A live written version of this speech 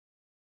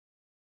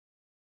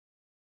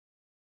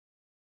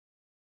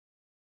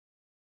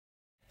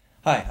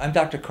Hi, I'm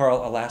Dr.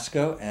 Carl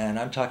Alasco, and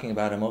I'm talking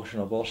about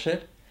emotional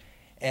bullshit.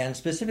 And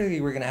specifically,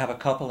 we're going to have a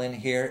couple in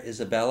here,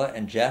 Isabella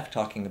and Jeff,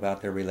 talking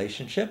about their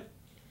relationship.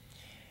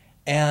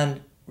 And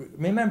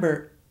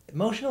remember,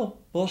 emotional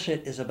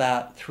bullshit is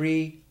about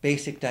three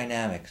basic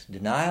dynamics: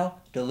 denial,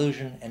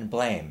 delusion, and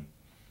blame.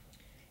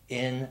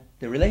 In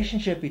the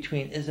relationship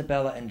between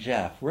Isabella and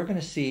Jeff, we're going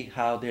to see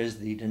how there's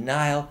the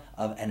denial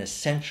of an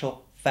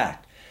essential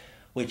fact,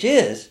 which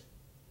is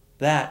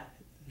that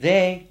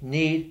they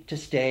need to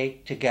stay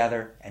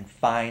together and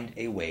find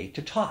a way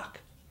to talk.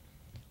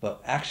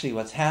 But actually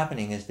what's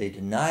happening is they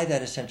deny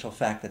that essential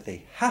fact that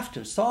they have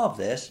to solve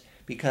this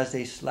because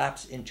they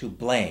lapse into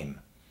blame.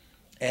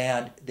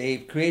 And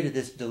they've created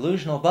this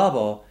delusional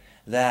bubble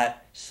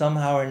that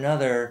somehow or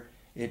another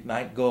it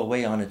might go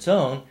away on its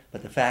own,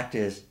 but the fact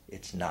is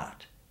it's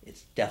not.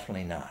 It's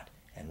definitely not.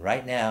 And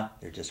right now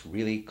they're just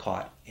really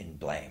caught in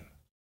blame.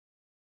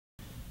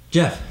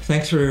 Jeff,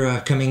 thanks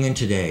for coming in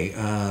today.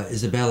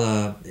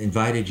 Isabella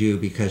invited you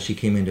because she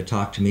came in to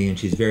talk to me, and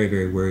she's very,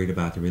 very worried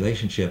about the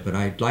relationship, but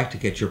I'd like to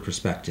get your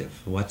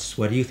perspective. What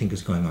do you think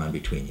is going on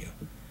between you?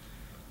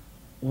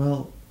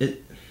 Well,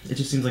 it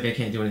just seems like I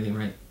can't do anything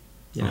right.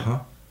 You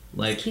know?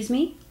 Like, excuse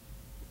me?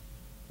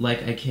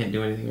 Like I can't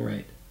do anything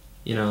right.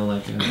 You know,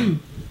 like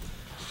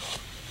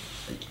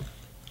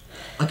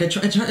I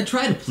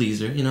try to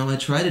please her, you know, I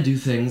try to do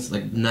things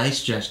like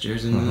nice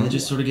gestures, and they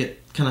just sort of get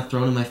kind of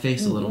thrown in my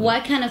face a little bit.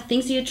 What kind of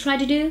things do you try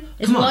to do?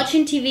 Is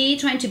watching TV,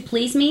 trying to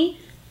please me?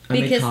 I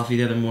made coffee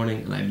the other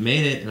morning, and I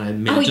made it, and I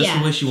made it just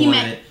the way she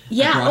wanted it.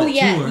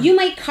 Yeah, you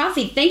make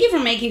coffee. Thank you for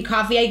making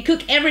coffee. I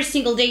cook every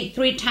single day,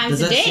 3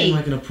 times a day. Does that seem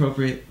like an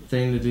appropriate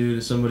thing to do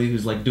to somebody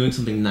who's like doing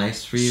something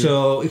nice for you?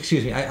 So,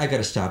 excuse me, I got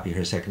to stop you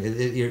here a second.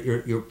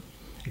 You're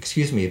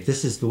excuse me, if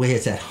this is the way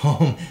it's at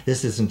home,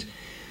 this isn't.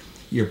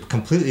 You're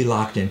completely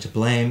locked into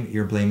blame.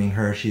 You're blaming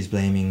her. She's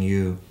blaming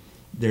you.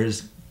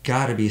 There's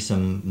got to be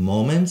some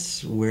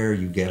moments where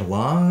you get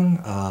along.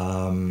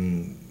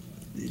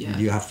 Do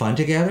you have fun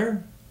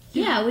together?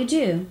 Yeah, we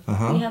do. We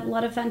have a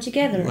lot of fun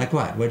together. Like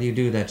what? What do you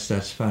do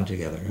that's fun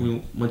together?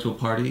 We went to a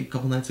party a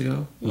couple nights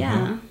ago.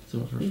 Yeah.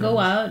 We go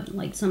out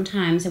like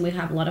sometimes and we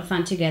have a lot of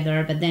fun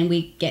together, but then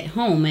we get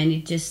home and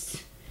it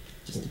just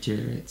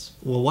deteriorates.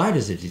 Well, why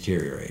does it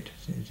deteriorate?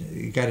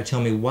 You got to tell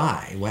me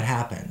why. What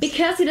happens?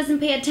 Because he doesn't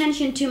pay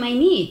attention to my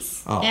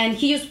needs. And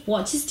he just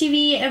watches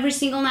TV every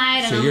single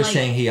night. So you're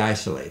saying he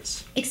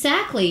isolates.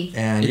 Exactly.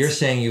 And you're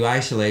saying you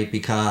isolate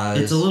because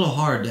it's a little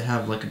hard to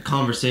have like a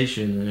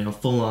conversation, you know,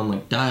 full on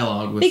like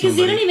dialogue with because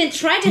somebody. You don't even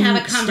try to have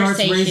a conversation.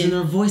 Starts raising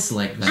their voice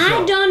like that.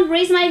 I don't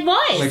raise my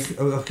voice.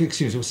 Like,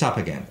 excuse me, stop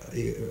again.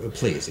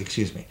 Please,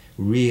 excuse me.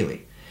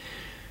 Really.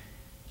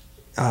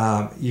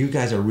 You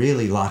guys are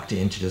really locked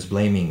into just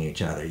blaming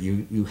each other.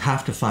 You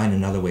have to find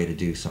another way to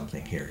do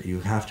something here.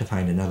 You have to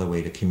find another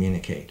way to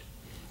communicate.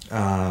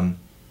 I'm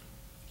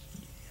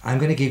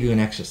going to give you an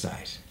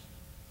exercise.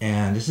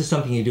 And this is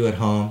something you do at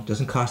home.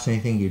 Doesn't cost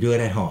anything. You do it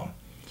at home.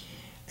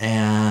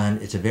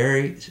 And it's a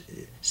very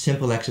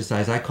simple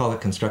exercise. I call it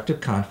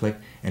constructive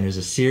conflict. And there's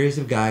a series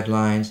of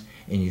guidelines.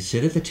 And you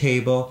sit at the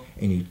table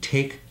and you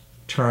take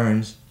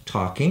turns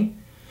talking.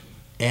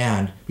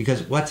 And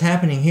because what's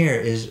happening here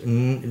is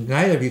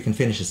neither of you can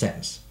finish a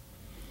sentence.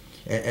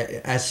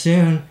 As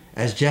soon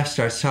as Jeff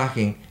starts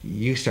talking,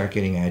 you start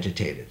getting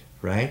agitated,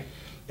 right?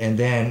 And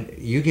then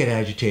you get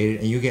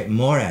agitated and you get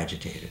more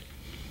agitated.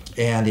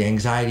 And the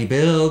anxiety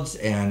builds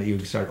and you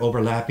start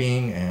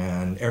overlapping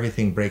and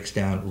everything breaks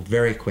down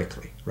very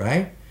quickly,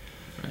 right?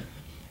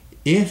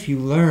 If you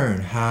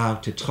learn how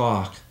to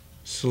talk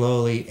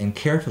slowly and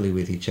carefully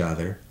with each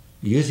other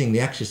using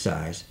the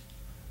exercise,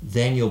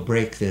 then you'll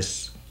break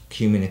this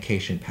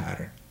communication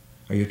pattern.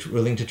 Are you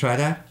willing to try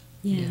that?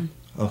 Yeah.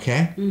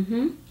 Okay?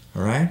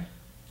 All right?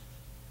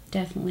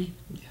 Definitely.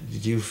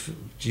 Do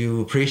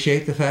you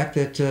appreciate the fact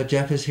that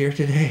Jeff is here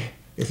today,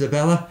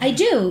 Isabella? I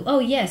do. Oh,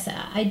 yes,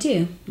 I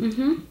do.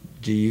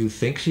 Do you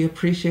think she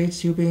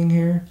appreciates you being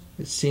here?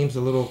 It seems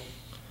a little...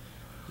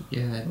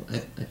 Yeah,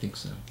 I think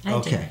so.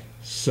 Okay.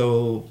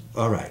 So,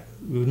 all right.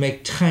 We would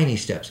make tiny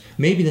steps.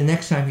 Maybe the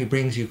next time he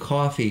brings you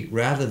coffee,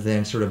 rather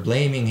than sort of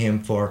blaming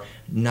him for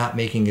not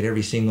making it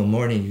every single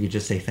morning, you could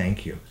just say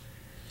thank you.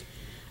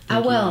 I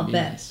will, but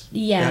nice.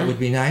 Yeah. That would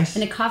be nice?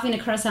 And a coffee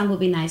and a croissant would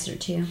be nicer,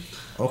 too.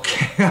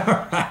 Okay,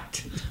 all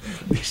right.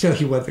 So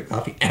you want the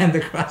coffee and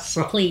the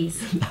croissant?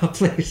 Please. Oh,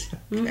 please.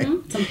 Okay.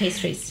 Some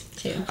pastries,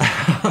 too.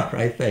 All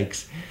right,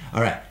 thanks.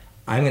 All right,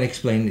 I'm going to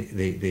explain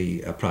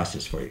the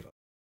process for you.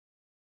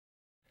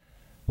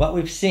 What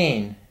we've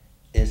seen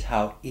is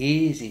how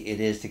easy it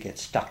is to get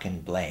stuck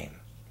in blame.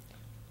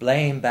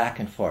 Blame back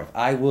and forth.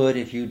 I would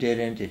if you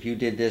didn't. If you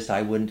did this,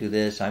 I wouldn't do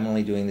this. I'm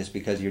only doing this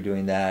because you're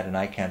doing that, and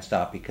I can't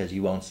stop because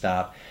you won't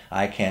stop.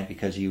 I can't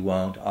because you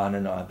won't. On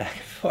and on, back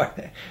and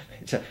forth.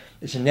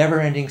 It's a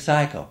never-ending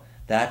cycle.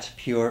 That's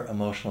pure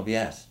emotional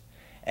BS.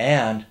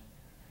 And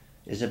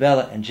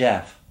Isabella and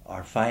Jeff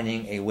are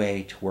finding a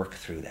way to work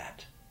through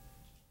that.